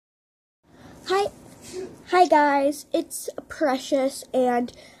Hi, hi guys, it's Precious,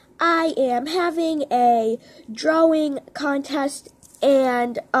 and I am having a drawing contest,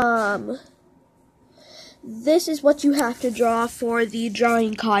 and this is what you have to draw for the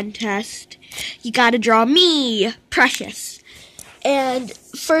drawing contest. You gotta draw me, Precious. And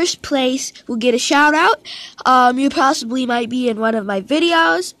first place will get a shout out. You possibly might be in one of my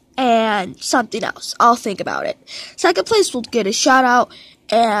videos and something else. I'll think about it. Second place will get a shout out,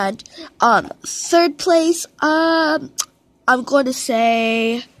 and third place, I'm going to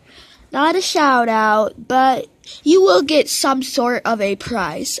say not a shout out, but you will get some sort of a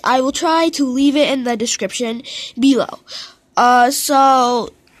prize. I will try to leave it in the description below.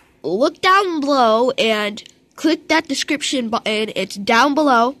 So look down below and click that description button. It's down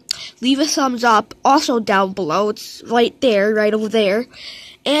below. Leave a thumbs up. Also down below. It's right there, right over there.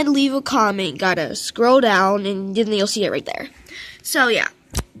 And leave a comment. Gotta scroll down and then you'll see it right there. So yeah,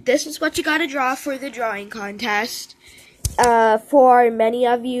 this is what you gotta draw for the drawing contest. For many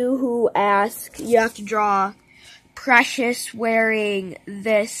of you who ask, you have to draw Precious wearing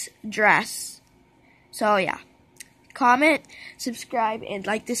this dress. So yeah. Comment, subscribe, and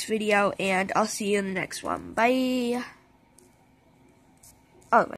like this video, and I'll see you in the next one. Bye!